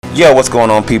Yo, what's going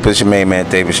on, people? It's your main man,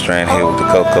 David Strand, here with the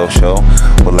Coco Show.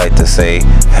 Would like to say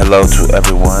hello to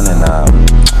everyone, and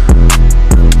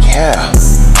yeah,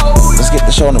 let's get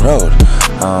the show on the road.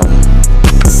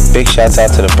 Big shouts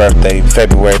out to the birthday,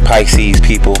 February Pisces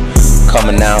people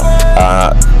coming out.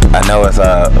 I know it's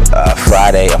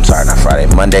Friday. I'm sorry, not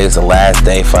Friday. Monday is the last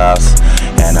day for us,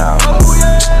 and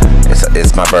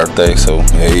it's my birthday. So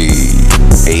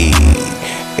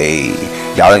hey.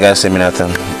 Y'all ain't gotta send me nothing.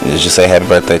 Just say happy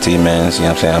birthday to you, man. You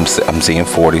know what I'm saying? I'm seeing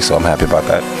 40, so I'm happy about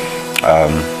that.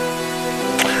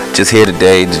 Just here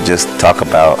today to just talk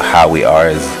about how we are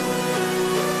as,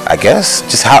 I guess,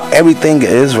 just how everything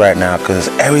is right now, because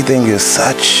everything is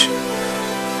such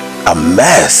a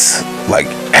mess. Like,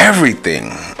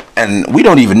 everything. And we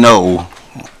don't even know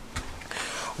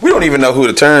who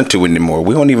to turn to anymore.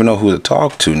 We don't even know who to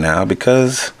talk to now,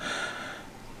 because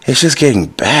it's just getting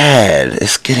bad.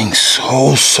 It's getting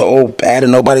so bad,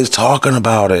 and nobody's talking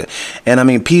about it. And I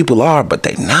mean, people are, but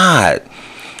they not.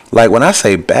 Like, when I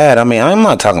say bad, I mean, I'm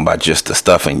not talking about just the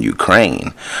stuff in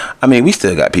Ukraine. I mean, we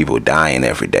still got people dying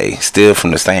every day, still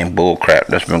from the same bull crap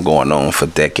that's been going on for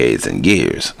decades and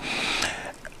years.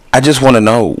 I just want to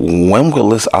know, when will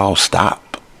this all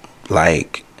stop?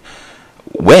 Like,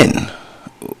 when?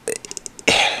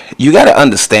 You got to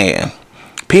understand,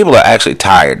 people are actually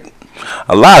tired.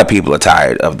 A lot of people are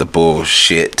tired of the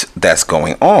bullshit that's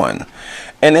going on.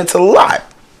 And it's a lot.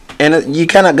 And you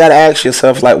kind of got to ask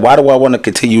yourself, like, why do I want to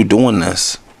continue doing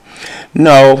this?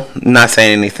 No, not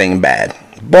saying anything bad.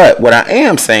 But what I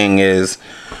am saying is,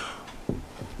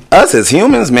 us as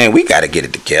humans, man, we got to get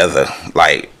it together.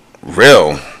 Like,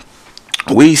 real.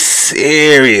 We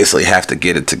seriously have to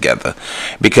get it together.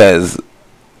 Because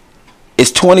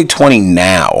it's 2020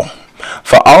 now.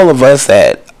 For all of us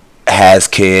that has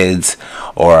kids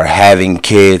or having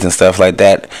kids and stuff like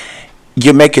that,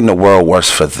 you're making the world worse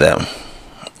for them,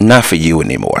 not for you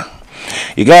anymore.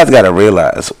 You guys got to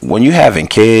realize, when you're having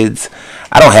kids,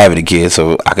 I don't have any kids,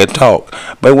 so I can talk,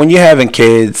 but when you're having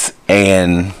kids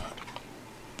and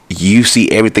you see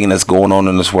everything that's going on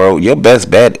in this world, your best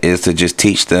bet is to just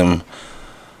teach them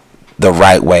the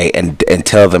right way and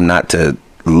tell them not to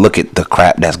look at the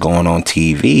crap that's going on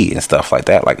TV and stuff like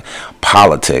that, like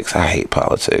politics. I hate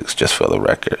politics, just for the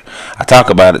record. I talk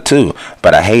about it too,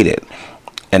 but I hate it.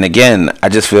 And again, I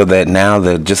just feel that now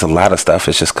that just a lot of stuff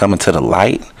is just coming to the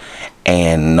light,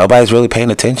 and nobody's really paying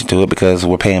attention to it, because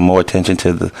we're paying more attention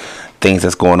to the things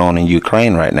that's going on in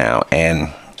Ukraine right now.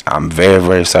 And I'm very,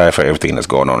 very sorry for everything that's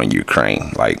going on in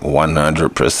Ukraine, like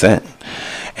 100%.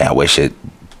 And I wish it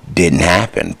didn't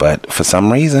happen, but for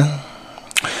some reason,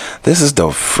 this is the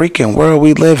freaking world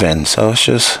we live in. So it's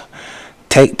just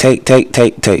take.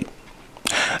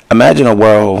 Imagine a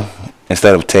world,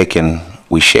 instead of taking,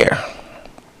 we share.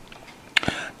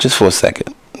 Just for a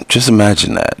second. Just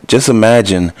imagine that. Just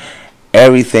imagine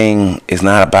everything is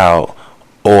not about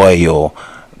oil,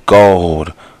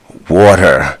 gold,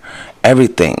 water,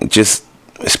 everything. Just,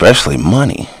 especially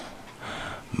money.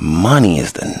 Money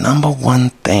is the number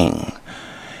one thing.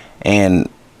 And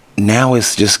now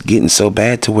it's just getting so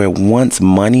bad to where once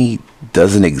money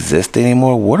doesn't exist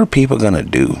anymore, what are people going to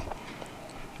do?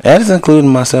 That is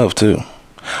including myself too.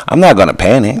 I'm not going to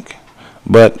panic,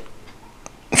 but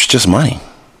it's just money.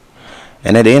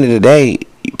 And at the end of the day,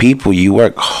 people, you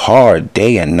work hard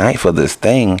day and night for this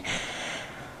thing.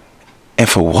 And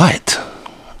for what?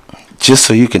 Just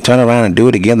so you can turn around and do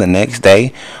it again the next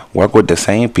day, work with the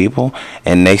same people,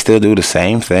 and they still do the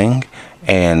same thing,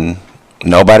 and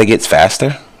nobody gets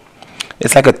faster?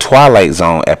 It's like a Twilight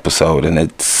Zone episode, and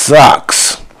it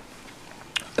sucks.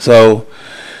 So,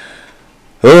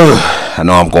 I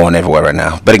know I'm going everywhere right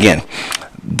now. But again,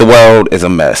 the world is a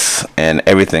mess, and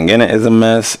everything in it is a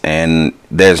mess, and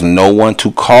there's no one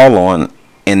to call on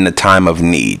in the time of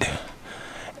need.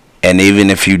 And even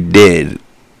if you did,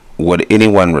 would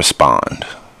anyone respond?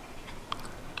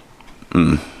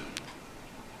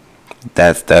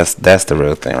 That's the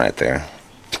real thing right there.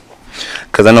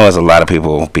 Because I know there's a lot of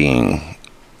people being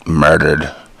murdered,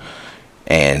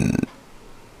 and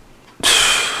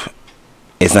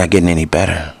it's not getting any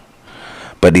better.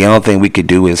 But the only thing we could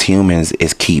do as humans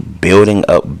is keep building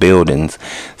up buildings,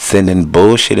 sending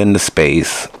bullshit into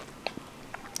space,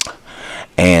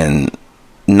 and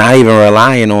not even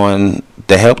relying on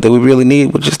the help that we really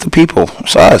need with just the people.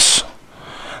 It's us.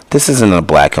 This isn't a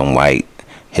black and white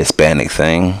Hispanic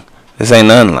thing. This ain't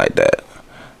nothing like that.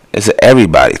 It's an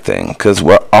everybody thing, because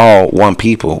we're all one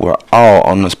people. We're all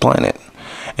on this planet.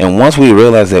 And once we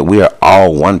realize that we are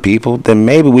all one people, then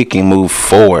maybe we can move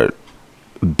forward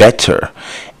better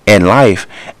in life,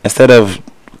 instead of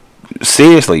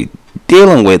seriously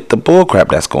dealing with the bullcrap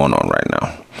that's going on right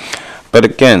now. But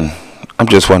again, I'm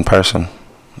just one person.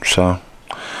 So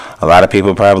a lot of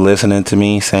people probably listening to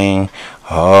me saying,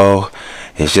 oh,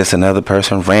 it's just another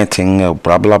person ranting,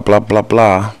 blah, blah, blah, blah,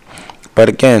 blah. But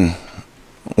again,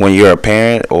 when you're a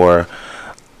parent or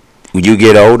you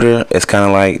get older, it's kind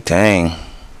of like, dang,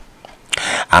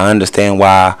 I understand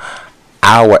why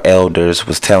our elders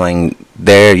was telling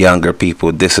their younger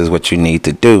people this is what you need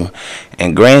to do.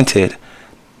 And granted,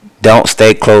 don't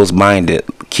stay closed-minded.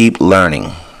 Keep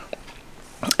learning.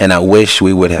 And I wish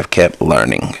we would have kept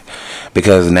learning,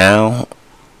 because now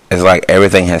it's like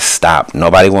everything has stopped.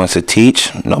 Nobody wants to teach.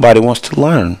 Nobody wants to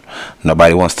learn.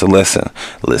 Nobody wants to listen.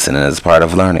 Listening is part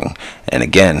of learning. And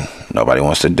again, nobody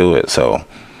wants to do it. So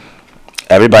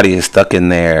everybody is stuck in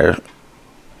there.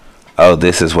 Oh,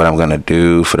 this is what I'm going to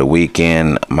do for the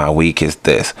weekend. My week is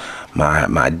this.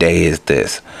 My day is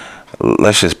this.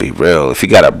 Let's just be real. If you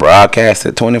got to broadcast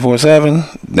it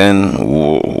 24/7, then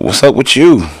what's up with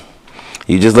you?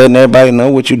 You just letting everybody know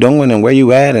what you're doing and where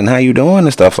you at and how you doing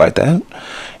and stuff like that.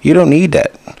 You don't need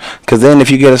that. Because then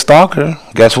if you get a stalker,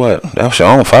 guess what? That's your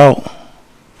own fault.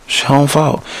 It's your own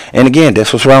fault. And again,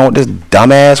 that's what's wrong with this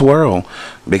dumbass world.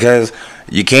 Because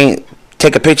you can't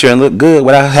take a picture and look good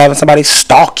without having somebody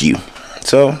stalk you.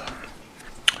 So,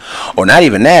 or not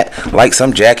even that, like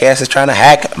some jackass is trying to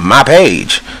hack my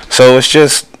page. So it's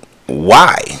just,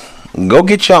 why? Go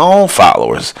get your own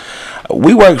followers.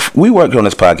 We worked on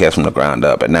this podcast from the ground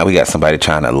up, and now we got somebody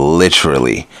trying to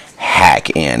literally hack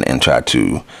in and try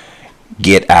to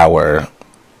get our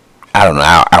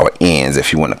ends,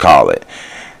 if you want to call it.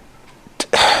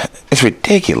 It's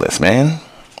ridiculous, man.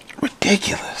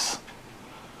 Ridiculous.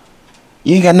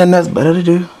 You ain't got nothing else better to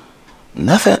do.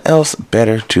 Nothing else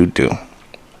better to do.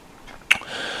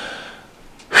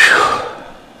 Whew.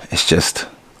 It's just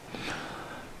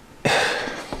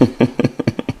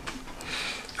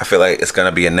I feel like it's going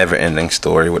to be a never-ending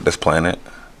story with this planet.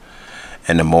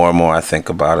 And the more and more I think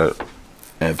about it,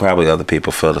 and probably other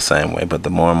people feel the same way, but the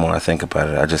more and more I think about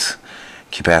it, I just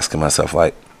keep asking myself,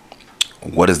 like,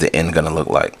 what is the end going to look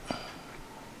like?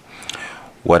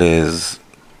 What is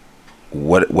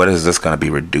this going to be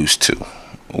reduced to?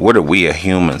 What are we as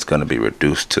humans going to be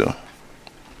reduced to?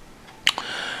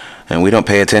 And we don't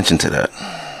pay attention to that.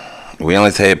 We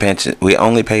only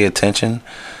pay attention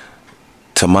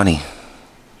to money.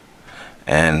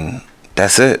 And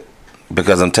that's it.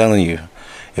 Because I'm telling you,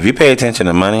 if you pay attention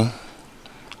to money,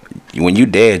 when you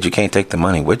dead, you can't take the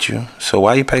money with you. So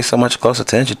why you pay so much close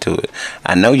attention to it?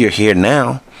 I know you're here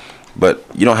now, but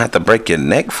you don't have to break your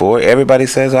neck for it. Everybody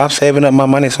says, oh, I'm saving up my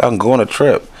money so I can go on a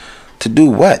trip. To do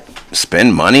what?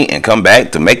 Spend money and come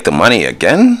back to make the money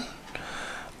again?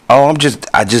 Oh,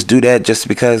 I just do that just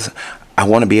because I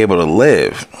want to be able to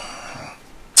live.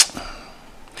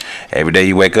 Every day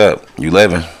you wake up, you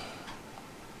living.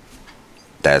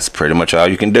 That's pretty much all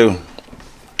you can do.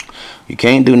 You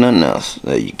can't do nothing else.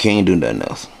 You can't do nothing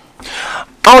else.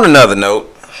 On another note,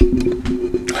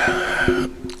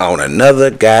 on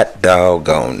another god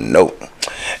doggone note,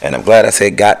 and I'm glad I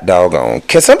said god doggone.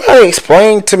 Can somebody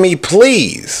explain to me,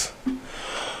 please?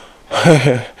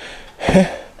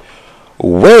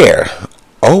 Where?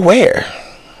 Oh, where?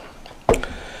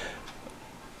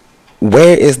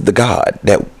 Where is the God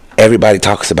that everybody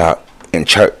talks about in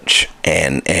church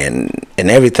and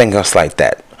everything else like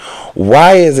that?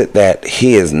 Why is it that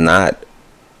he is not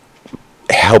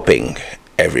helping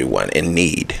everyone in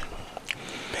need?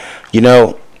 You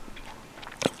know,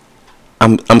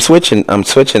 I'm switching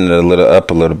it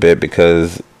up a little bit,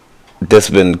 because this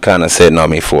been kind of sitting on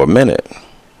me for a minute,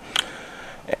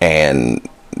 and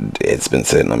it's been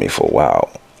sitting on me for a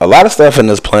while. A lot of stuff in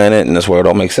this planet and this world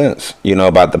don't make sense. You know,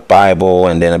 about the Bible,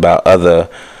 and then about other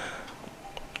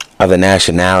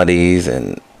nationalities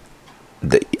and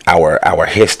our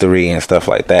history and stuff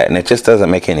like that. And it just doesn't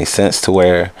make any sense to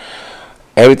where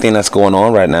everything that's going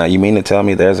on right now, you mean to tell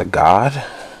me there's a God?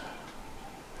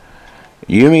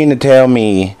 You mean to tell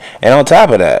me, and on top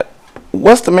of that,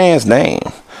 what's the man's name?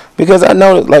 Because I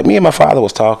know, like, me and my father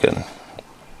was talking,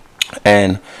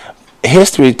 and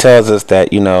history tells us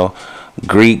that, you know,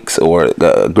 Greeks or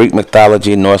Greek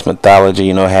mythology, Norse mythology,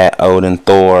 you know, had Odin,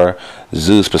 Thor,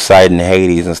 Zeus, Poseidon,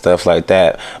 Hades, and stuff like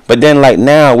that. But then, like,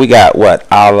 now we got what?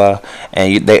 Allah,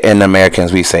 and in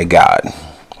Americans we say God.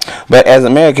 But as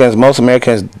Americans, most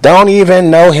Americans don't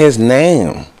even know his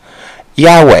name.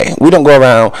 Yahweh. We don't go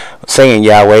around saying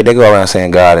Yahweh. They go around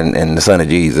saying God and the Son of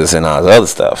Jesus and all this other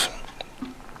stuff.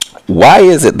 Why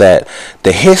is it that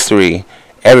the history,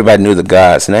 everybody knew the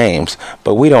God's names,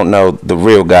 but we don't know the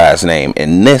real God's name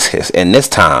in this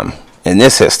time, in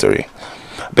this history?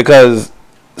 Because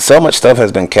so much stuff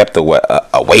has been kept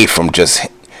away from just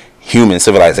human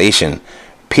civilization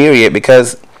Period.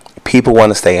 Because people want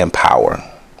to stay in power.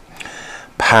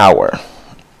 Power.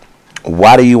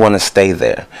 Why do you want to stay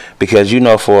there? Because you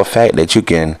know for a fact that you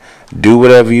can do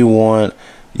whatever you want.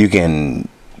 You can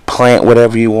plant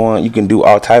whatever you want. You can do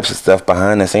all types of stuff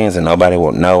behind the scenes and nobody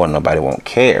won't know and nobody won't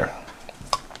care.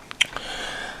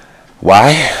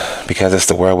 Why? Because it's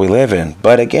the world we live in.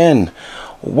 But again,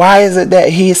 why is it that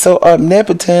he's so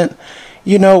omnipotent?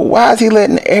 You know, why is he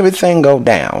letting everything go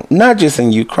down? Not just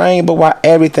in Ukraine, but why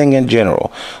everything in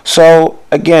general. So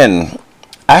again,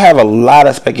 I have a lot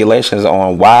of speculations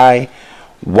on why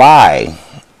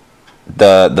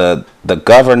the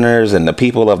governors and the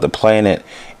people of the planet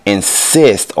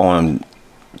insist on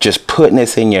just putting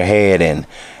this in your head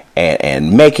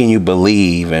and making you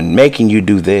believe and making you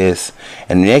do this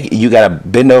and you gotta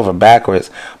bend over backwards.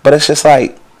 But it's just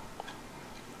like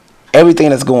everything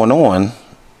that's going on,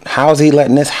 how is he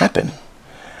letting this happen?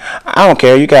 I don't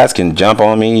care. You guys can jump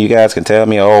on me. You guys can tell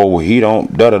me, oh, he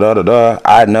don't da da da da da.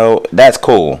 I know. That's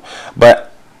cool.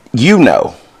 But you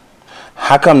know.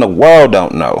 How come the world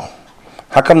don't know?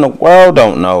 How come the world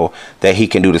don't know that he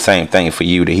can do the same thing for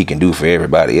you that he can do for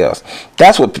everybody else?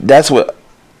 That's what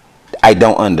I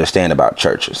don't understand about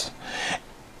churches.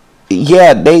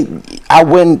 Yeah, I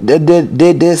went did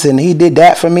this and he did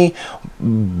that for me,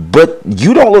 but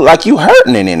you don't look like you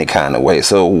hurting in any kind of way.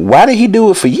 So why did he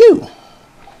do it for you?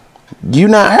 You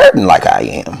not hurting like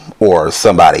I am or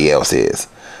somebody else is.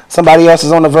 Somebody else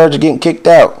is on the verge of getting kicked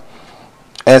out,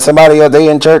 and somebody else they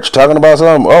in church talking about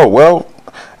something. Oh well,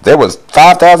 there was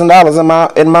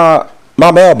 $5,000 in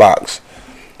my mailbox.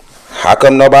 How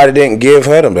come nobody didn't give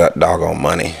her the doggone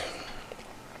money?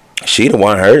 She the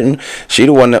one hurting. She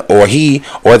the one that, or he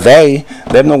or they,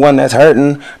 them the one that's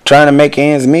hurting, trying to make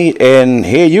ends meet. And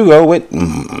here you go with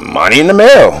money in the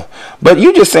mail. But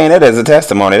you just saying that as a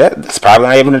testimony. That's probably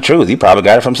not even the truth. You probably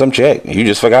got it from some chick you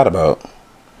just forgot about.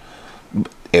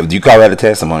 If you call that a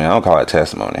testimony, I don't call it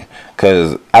testimony.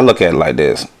 Because I look at it like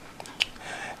this.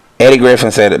 Eddie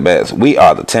Griffin said it best. We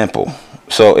are the temple.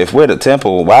 So if we're the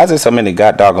temple, why is there so many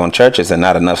god doggone churches and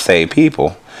not enough saved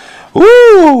people?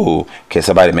 Ooh, can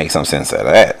somebody make some sense out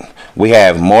of that? We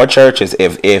have more churches.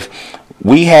 If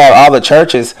we have all the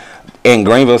churches in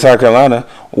Greenville, South Carolina,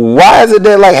 why is it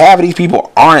that like half of these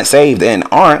people aren't saved and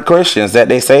aren't Christians that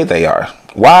they say they are?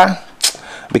 Why?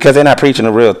 Because they're not preaching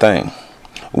the real thing.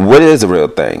 What is the real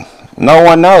thing? No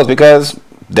one knows because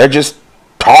they're just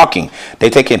talking. They're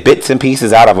taking bits and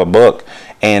pieces out of a book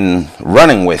and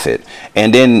running with it.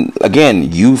 And then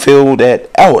again, you feel that,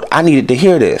 oh, I needed to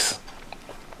hear this.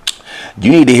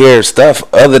 You need to hear stuff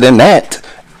other than that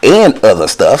and other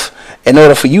stuff in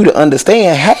order for you to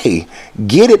understand, hey,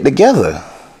 get it together.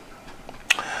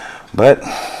 But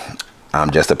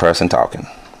I'm just a person talking.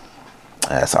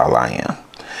 That's all I am.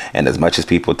 And as much as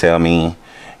people tell me,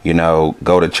 you know,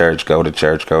 go to church, go to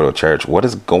church, go to church, what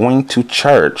is going to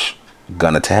church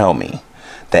gonna tell me?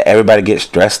 That everybody gets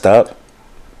dressed up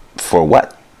for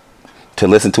what? To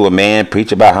listen to a man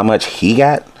preach about how much he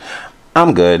got?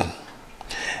 I'm good.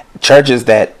 Churches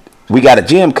that we got a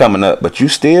gym coming up, but you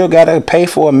still got to pay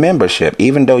for a membership,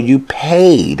 even though you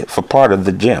paid for part of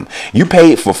the gym. You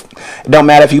paid for, it don't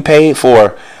matter if you paid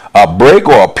for a brick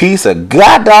or a piece of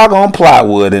god doggone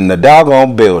plywood in the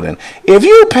doggone building. If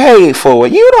you paid for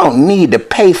it, you don't need to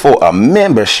pay for a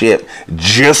membership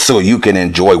just so you can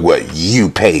enjoy what you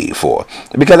paid for.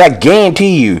 Because I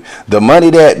guarantee you, the money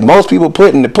that most people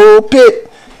put in the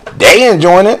pulpit, they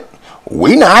enjoying it.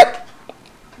 We not.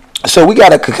 So we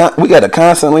gotta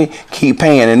constantly keep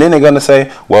paying, and then they're gonna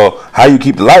say, "Well, how you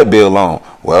keep the light bill on?"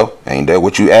 Well, ain't that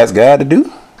what you ask God to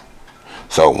do?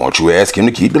 So won't you ask Him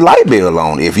to keep the light bill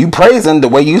on? If you praising the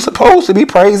way you supposed to be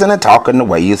praising and talking the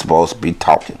way you supposed to be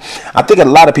talking, I think a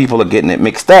lot of people are getting it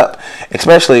mixed up,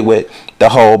 especially with the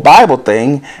whole Bible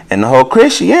thing and the whole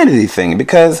Christianity thing,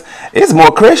 because it's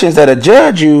more Christians that'll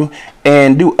judge you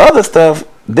and do other stuff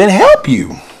than help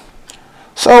you.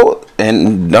 So,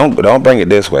 and don't bring it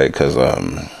this way, because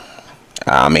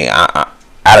I mean I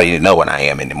don't even know what I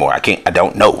am anymore. I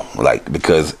don't know, like,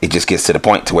 because it just gets to the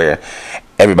point to where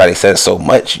everybody says so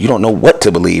much you don't know what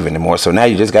to believe anymore. So now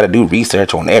you just got to do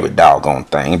research on every doggone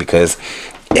thing because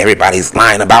everybody's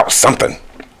lying about something.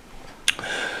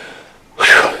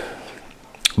 Whew.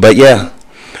 But yeah,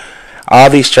 all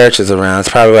these churches around, it's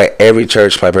probably like every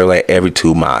church probably like every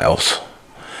 2 miles.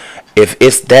 If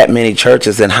it's that many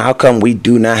churches, then how come we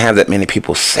do not have that many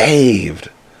people saved?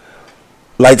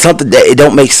 Like, something that it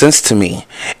don't make sense to me.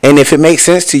 And if it makes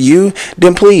sense to you,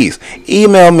 then please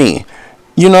email me.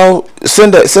 You know,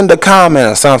 send a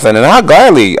comment or something, and I'll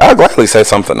gladly say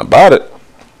something about it.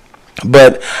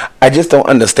 But I just don't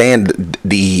understand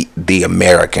the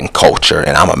American culture,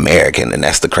 and I'm American, and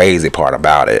that's the crazy part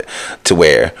about it, to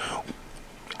where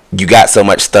you got so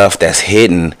much stuff that's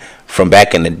hidden from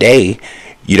back in the day.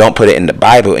 You don't put it in the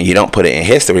Bible and you don't put it in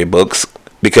history books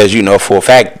because you know for a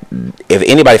fact if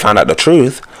anybody found out the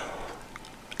truth,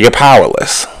 you're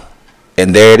powerless.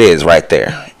 And there it is right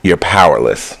there. You're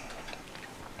powerless.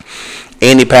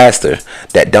 Any pastor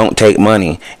that don't take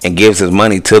money and gives his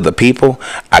money to the people,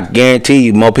 I guarantee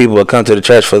you more people will come to the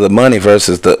church for the money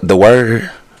versus the word.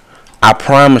 I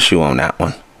promise you on that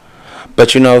one.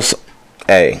 But you know,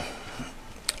 hey,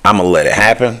 I'm going to let it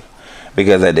happen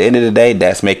because at the end of the day,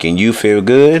 that's making you feel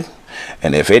good.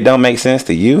 And if it don't make sense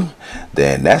to you,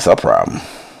 then that's a problem.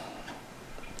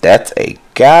 That's a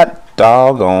god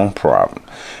doggone problem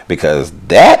because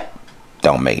that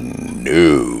don't make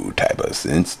no type of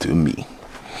sense to me.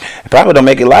 It probably don't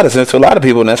make a lot of sense to a lot of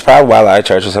people, and that's probably why a lot of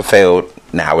churches have failed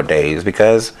nowadays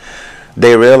because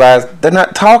they realize they're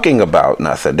not talking about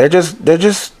nothing. They're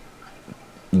just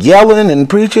yelling and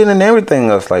preaching and everything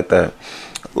else like that.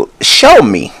 Show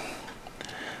me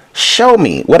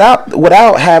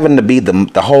without having to be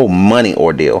the whole money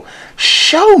ordeal.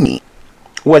 Show me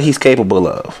what he's capable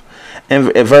of,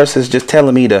 and versus just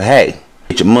telling me to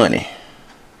get your money.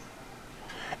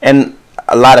 And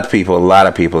a lot of people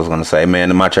is going to say,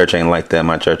 man, my church ain't like that.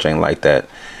 My church ain't like that.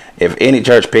 If any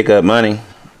church pick up money,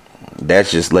 that's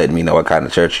just letting me know what kind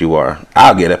of church you are.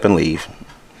 I'll get up and leave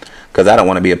because I don't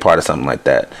want to be a part of something like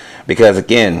that. Because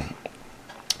again,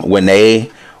 when they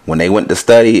went to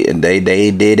study and they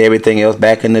did everything else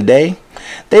back in the day,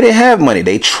 they didn't have money.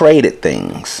 They traded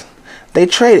things.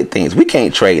 We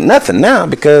can't trade nothing now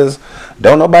because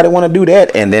don't nobody want to do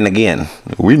that. And then again,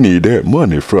 we need that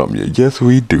money from you. Yes,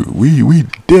 we do. We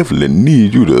definitely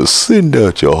need you to send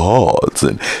out your hearts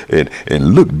and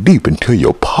look deep into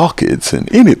your pockets and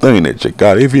anything that you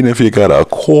got, even if you got a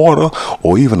quarter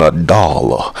or even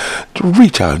 $1, to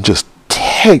reach out and just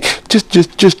take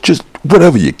just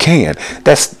whatever you can.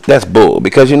 That's bull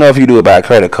because you know if you do it by a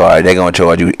credit card, they're gonna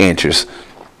charge you interest.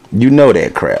 You know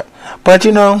that crap. But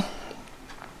you know,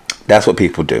 that's what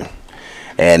people do.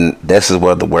 And this is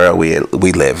what the world we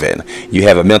live in. You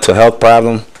have a mental health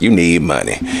problem, you need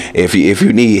money. If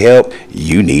you need help,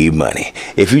 you need money.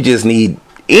 If you just need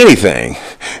anything,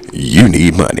 you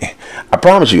need money. I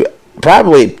promise you,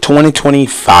 probably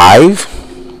 2025,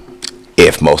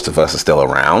 if most of us are still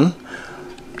around,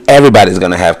 everybody's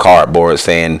gonna have cardboard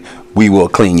saying, "We will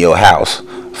clean your house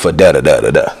for da da da da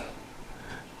da."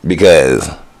 Because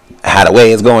how the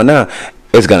way it's going now,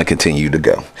 it's going to continue to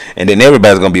go. And then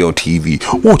everybody's going to be on TV.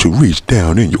 Won't you reach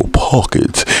down in your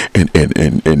pockets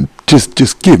and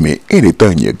just give me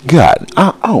anything you got?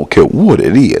 I don't care what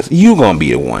it is. You're going to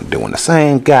be the one doing the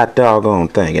same god doggone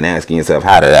thing and asking yourself,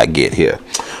 how did I get here?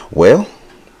 Well,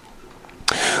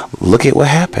 look at what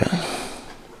happened.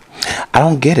 I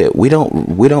don't get it. We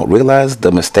don't realize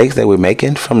the mistakes that we're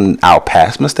making from our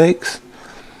past mistakes.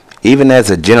 Even as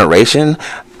a generation,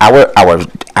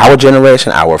 our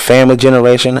generation, our family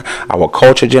generation, our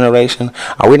culture generation,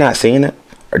 are we not seeing it?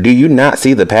 Or do you not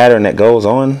see the pattern that goes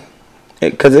on?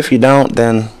 Because if you don't,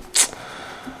 then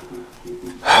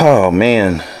oh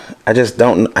man, I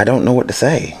don't know what to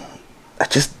say. I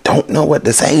just don't know what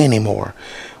to say anymore.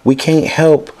 We can't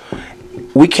help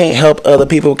other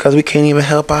people because we can't even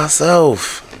help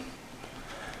ourselves.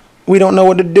 We don't know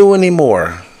what to do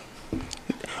anymore.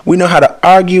 We know how to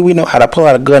argue. We know how to pull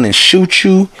out a gun and shoot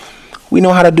you. We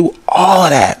know how to do all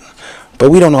of that. But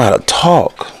we don't know how to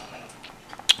talk.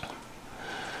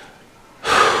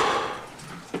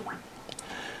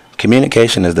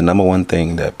 Communication is the number one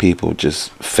thing that people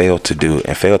just fail to do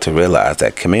and fail to realize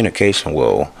that communication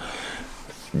will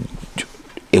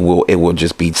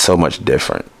just be so much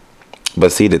different.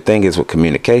 But see, the thing is with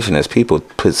communication is people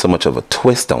put so much of a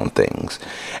twist on things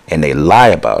and they lie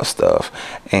about stuff.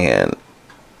 And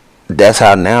that's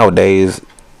how nowadays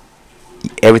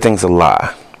everything's a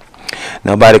lie.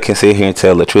 Nobody can sit here and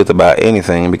tell the truth about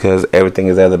anything because everything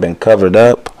has either been covered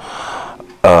up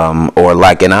or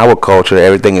like in our culture,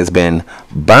 everything has been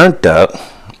burnt up,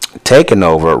 taken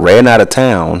over, ran out of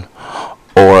town,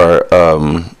 or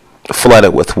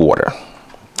flooded with water.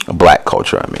 Black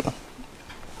culture, I mean.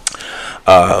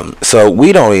 So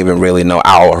we don't even really know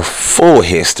our full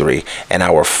history and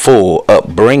our full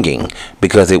upbringing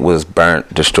because it was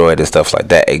burnt, destroyed, and stuff like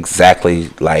that, exactly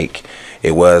like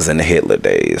it was in the Hitler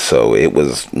days. So it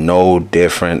was no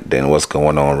different than what's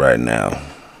going on right now.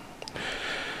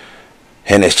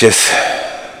 And it's a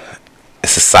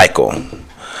cycle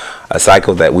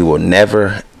that we will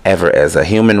never, ever, as a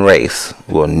human race,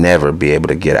 will never be able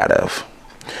to get out of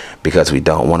because we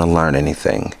don't want to learn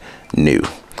anything. new.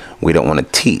 We don't want to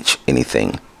teach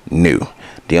anything new.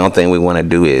 The only thing we want to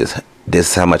do is, this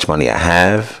is how much money I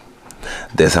have.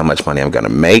 This is how much money I'm going to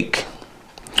make.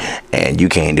 And you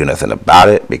can't do nothing about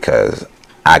it because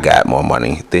I got more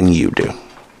money than you do.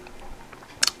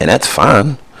 And that's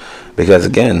fine. Because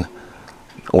again,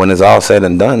 when it's all said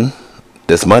and done,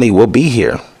 this money will be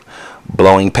here,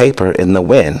 blowing paper in the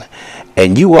wind.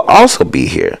 And you will also be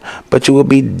here, but you will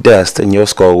be dust and your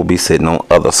skull will be sitting on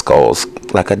other skulls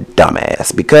like a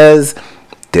dumbass. Because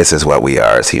this is what we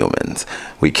are as humans.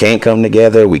 We can't come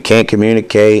together. We can't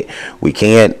communicate. We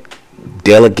can't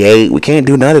delegate. We can't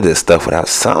do none of this stuff without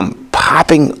something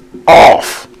popping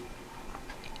off.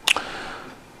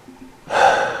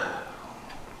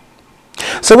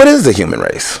 So what is the human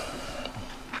race?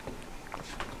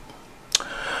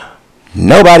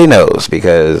 Nobody knows,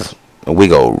 because we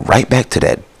go right back to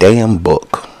that damn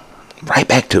book. Right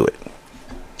back to it.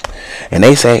 And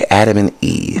they say Adam and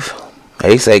Eve.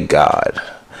 They say God.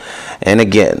 And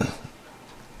again,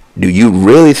 do you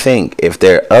really think if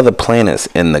there are other planets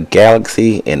in the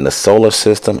galaxy, in the solar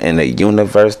system, in the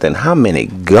universe, then how many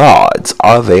gods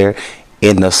are there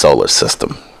in the solar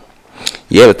system?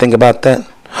 You ever think about that?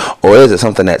 Or is it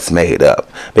something that's made up?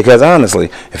 Because honestly,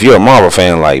 if you're a Marvel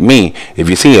fan like me, if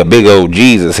you see a big old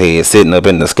Jesus head sitting up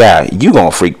in the sky, you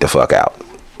gonna freak the fuck out.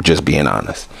 Just being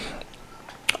honest.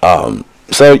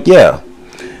 So yeah,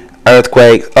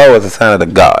 earthquake. Oh, it's a sign of the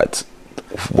gods.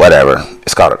 Whatever.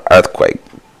 It's called an earthquake.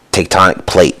 Tectonic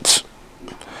plates.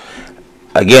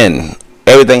 Again,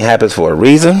 everything happens for a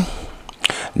reason.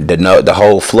 The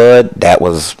whole flood. That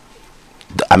was.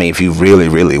 I mean, if you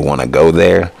really want to go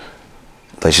there.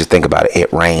 Let's just think about it.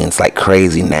 It rains like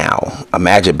crazy now.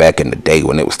 Imagine back in the day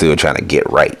when it was still trying to get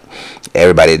right.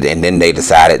 Everybody, and then they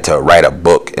decided to write a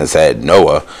book and said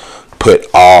Noah put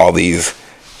all these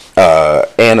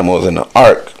animals in the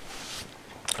ark.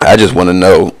 I just want to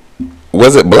know,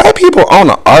 was it black people on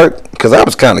the ark? Because I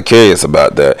was kind of curious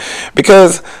about that.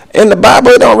 Because in the Bible,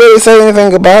 it don't really say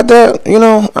anything about that. You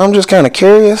know, I'm just kind of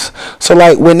curious. So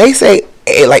like when they say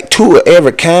like two of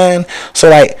every kind, so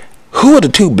like, who are the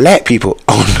two black people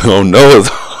on Noah's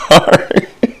Ark?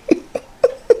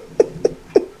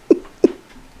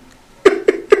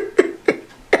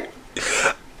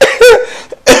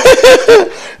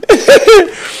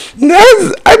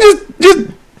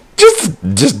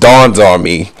 Just dawns on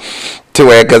me to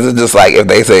where, because it's just like if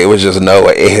they say it was just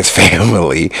Noah and his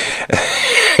family.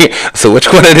 So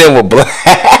which one of them were black?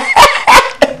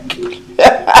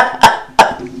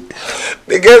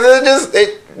 Because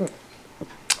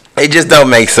it just don't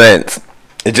make sense.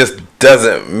 It just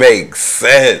doesn't make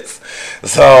sense.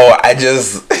 So I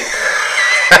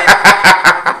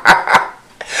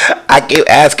keep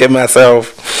asking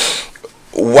myself,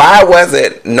 why was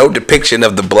it no depiction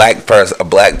of a black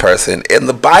person in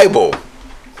the Bible?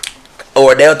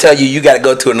 Or they'll tell you got to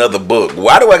go to another book.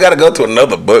 Why do I got to go to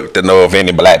another book to know if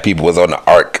any black people was on the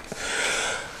ark?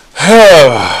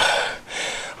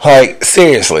 Like,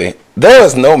 seriously, there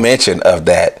was no mention of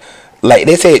that. Like,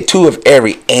 they said two of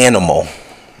every animal.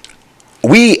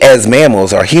 We as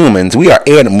mammals are humans. We are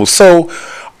animals. So,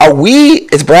 are we,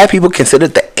 as black people,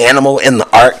 considered the animal in the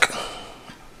ark?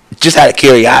 Just out of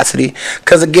curiosity.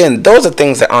 Because, again, those are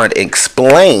things that aren't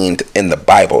explained in the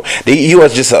Bible. You are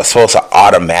just supposed to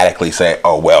automatically say,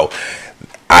 oh, well,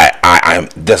 I'm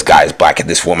this guy's black and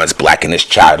this woman's black and this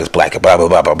child is black and blah, blah,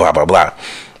 blah, blah, blah, blah, blah.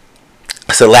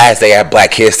 So last day I have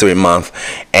Black History Month,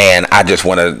 and I just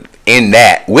want to end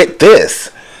that with this.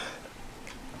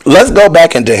 Let's go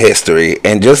back into history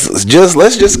and just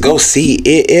let's just go see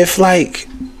if like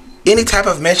any type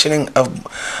of mentioning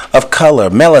of color,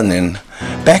 melanin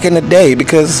back in the day,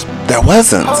 because there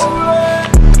wasn't.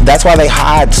 That's why they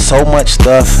hide so much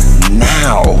stuff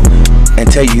now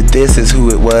and tell you this is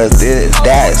who it was,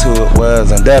 that is who it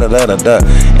was, and da da da da da.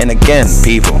 And again,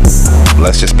 people,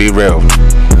 let's just be real.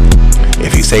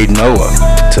 If you say Noah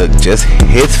took just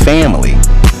his family,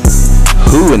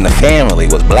 who in the family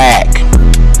was black?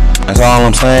 That's all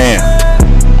I'm saying.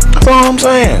 That's all I'm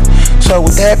saying. So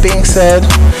with that being said,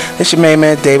 it's your main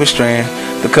man David Strand,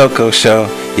 The Coco Show.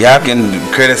 Y'all can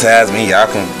criticize me. Y'all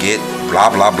can get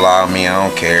blah, blah, blah. I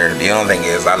don't care. The only thing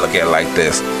is I look at it like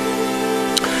this.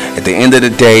 At the end of the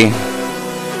day,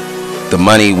 the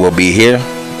money will be here.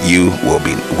 You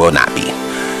will not be.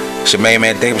 It's your main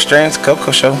man David Strand's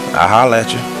Coco Show. I'll holler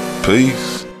at you.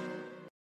 Peace.